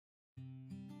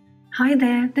Hi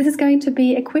there, this is going to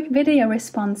be a quick video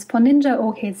response for Ninja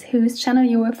Orchids, whose channel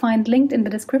you will find linked in the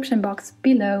description box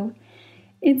below.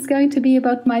 It's going to be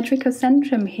about my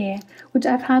Trichocentrum here, which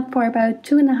I've had for about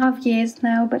 2.5 years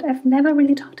now, but I've never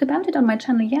really talked about it on my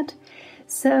channel yet.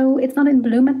 So it's not in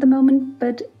bloom at the moment,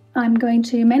 but I'm going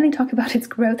to mainly talk about its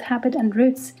growth habit and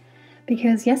roots.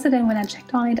 Because yesterday when I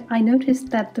checked on it, I noticed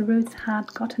that the roots had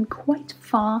gotten quite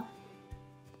far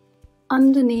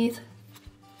underneath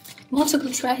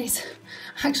multiple trays.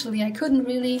 Actually, I couldn't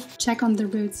really check on the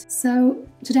roots. So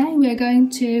today we are going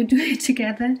to do it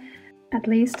together, at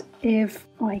least if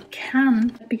I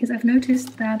can, because I've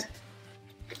noticed that,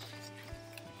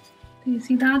 do you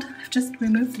see that? I've just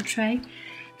removed the tray,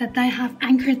 that they have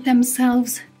anchored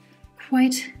themselves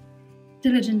quite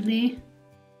diligently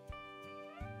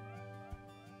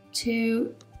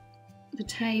to the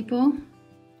table.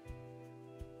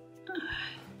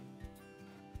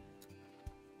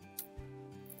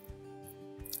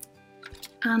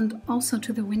 And also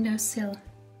to the windowsill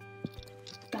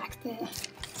back there.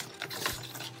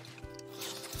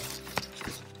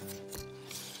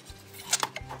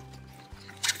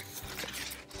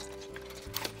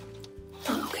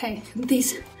 Okay,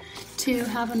 these two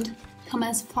haven't come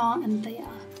as far and they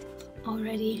are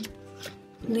already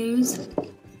loose.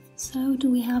 So do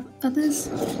we have others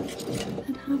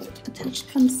that have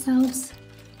attached themselves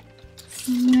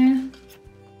somewhere?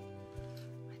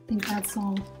 I think that's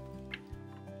all.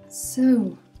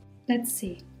 So, let's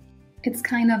see. It's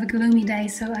kind of a gloomy day,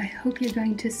 so I hope you're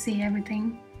going to see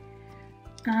everything.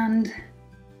 And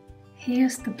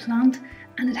here's the plant,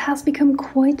 and it has become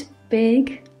quite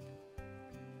big.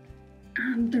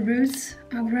 And the roots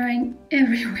are growing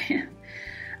everywhere.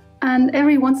 And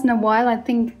every once in a while, I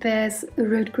think there's a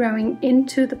root growing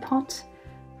into the pot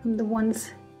from the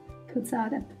ones it puts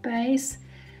out at the base.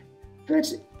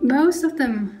 But most of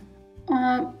them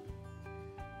are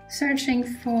searching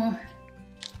for,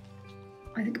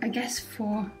 I guess,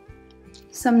 for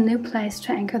some new place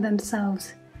to anchor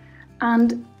themselves.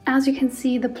 And as you can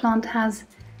see, the plant has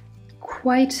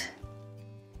quite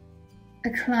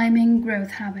a climbing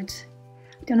growth habit.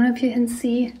 I don't know if you can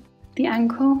see the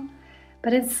ankle,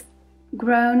 but it's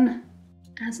grown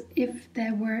as if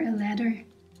there were a ladder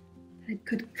that it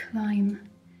could climb.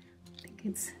 I think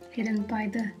it's hidden by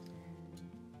the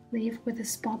leaf with the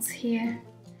spots here.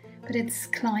 But it's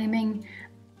climbing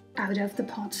out of the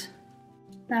pot.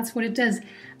 That's what it does.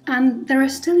 And there are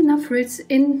still enough roots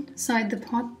inside the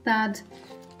pot that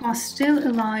are still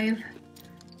alive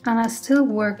and are still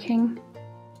working.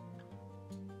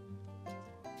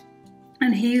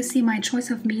 And here you see my choice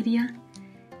of media.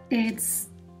 It's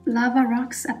lava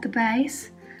rocks at the base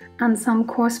and some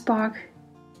coarse bark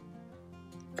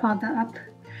farther up.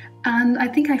 And I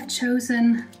think I've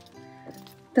chosen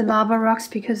the lava rocks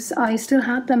because I still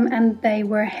had them and they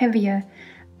were heavier,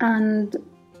 and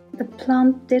the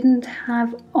plant didn't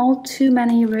have all too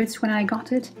many roots when I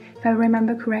got it, if I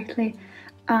remember correctly,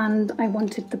 and I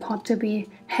wanted the pot to be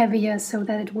heavier so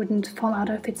that it wouldn't fall out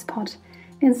of its pot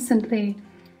instantly.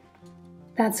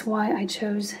 That's why I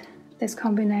chose this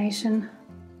combination,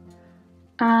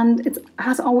 and it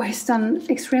has always done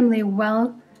extremely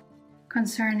well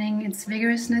concerning its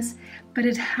vigorousness, but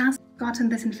it has gotten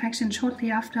this infection shortly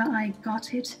after I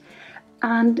got it,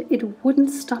 and it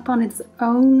wouldn't stop on its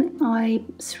own. I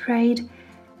sprayed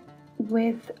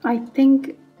with, I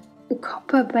think, a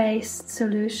copper-based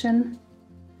solution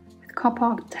with copper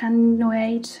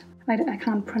octanoate. I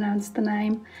can't pronounce the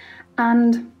name,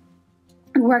 and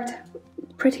it worked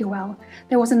pretty well.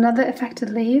 There was another affected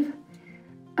leaf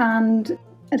and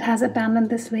it has abandoned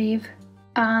this leaf,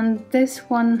 and this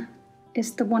one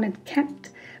is the one it kept,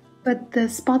 but the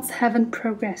spots haven't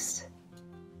progressed.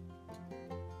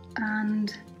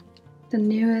 And the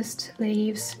newest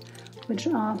leaves, which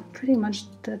are pretty much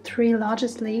the 3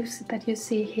 largest leaves that you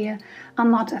see here, are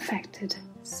not affected.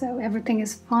 So everything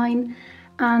is fine.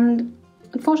 And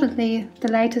unfortunately,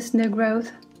 the latest new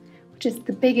growth, which is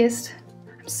the biggest,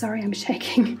 I'm sorry, I'm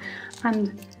shaking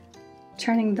and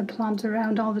turning the plant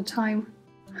around all the time.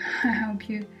 I hope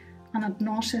you are not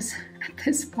nauseous at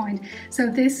this point. So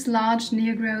this large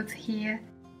new growth here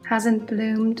hasn't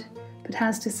bloomed, but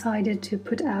has decided to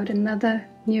put out another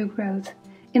new growth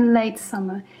in late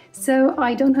summer. So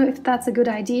I don't know if that's a good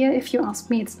idea. If you ask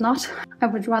me, it's not. I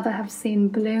would rather have seen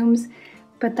blooms,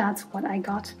 but that's what I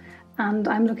got. And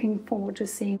I'm looking forward to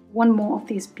seeing one more of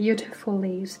these beautiful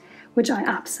leaves, which I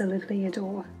absolutely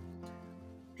adore.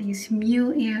 These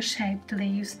mule ear shaped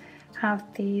leaves have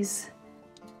these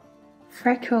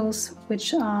freckles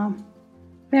which are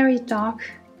very dark,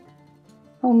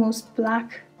 almost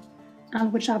black,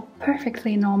 and which are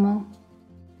perfectly normal.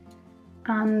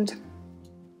 and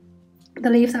the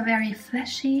leaves are very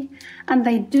fleshy, and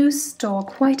they do store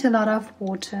quite a lot of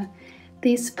water.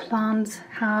 These plants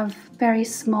have very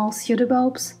small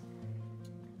pseudobulbs,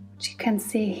 which you can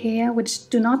see here, which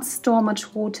do not store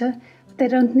much water, but they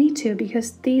don't need to,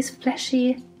 because these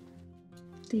fleshy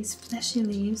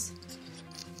leaves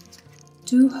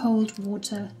do hold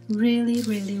water really,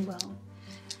 really well.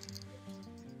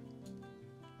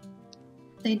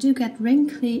 They do get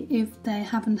wrinkly if they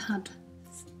haven't had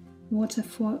water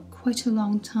for quite a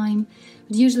long time,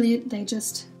 but usually they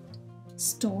just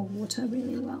store water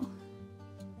really well.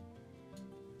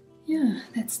 Yeah,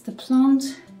 that's the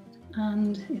plant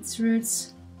and its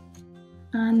roots.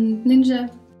 And Ninja,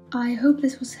 I hope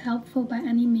this was helpful by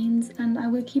any means, and I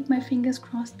will keep my fingers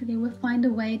crossed that you will find a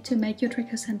way to make your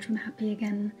Trichocentrum happy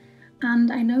again.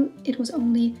 And I know it was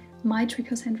only my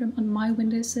Trichocentrum on my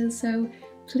windowsill, so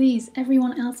please,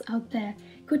 everyone else out there,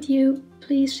 could you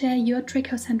please share your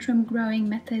Trichocentrum growing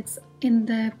methods in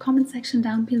the comment section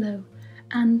down below,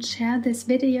 and share this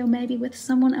video maybe with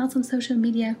someone else on social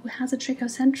media who has a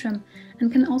Trichocentrum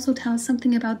and can also tell us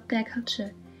something about their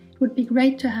culture. It would be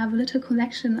great to have a little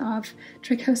collection of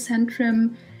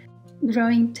Trichocentrum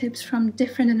growing tips from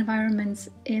different environments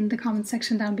in the comment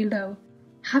section down below.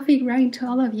 Happy growing to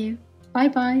all of you! Bye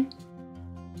bye!